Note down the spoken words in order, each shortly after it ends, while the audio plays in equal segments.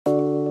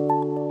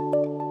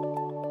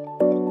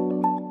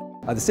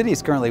The city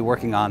is currently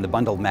working on the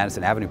Bundled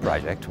Madison Avenue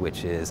Project,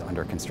 which is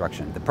under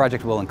construction. The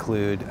project will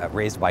include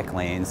raised bike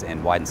lanes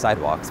and widened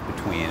sidewalks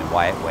between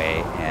Wyatt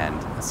Way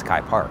and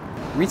Sky Park.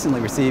 We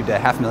recently received a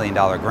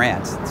 $500,000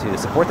 grant to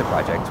support the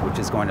project, which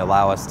is going to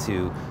allow us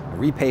to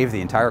repave the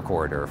entire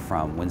corridor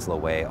from Winslow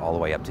Way all the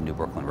way up to New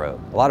Brooklyn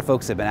Road. A lot of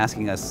folks have been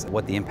asking us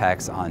what the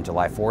impacts on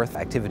July 4th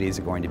activities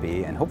are going to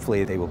be, and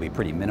hopefully they will be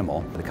pretty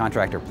minimal. The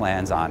contractor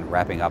plans on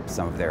wrapping up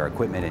some of their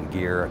equipment and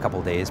gear a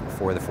couple days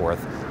before the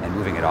 4th and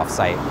moving it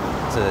off-site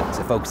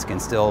so folks can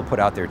still put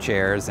out their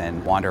chairs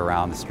and wander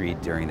around the street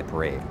during the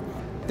parade.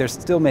 There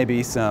still may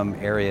be some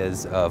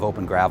areas of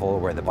open gravel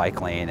where the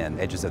bike lane and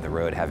edges of the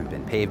road haven't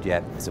been paved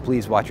yet, so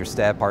please watch your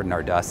step, pardon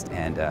our dust,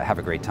 and have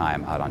a great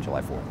time out on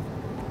July 4th.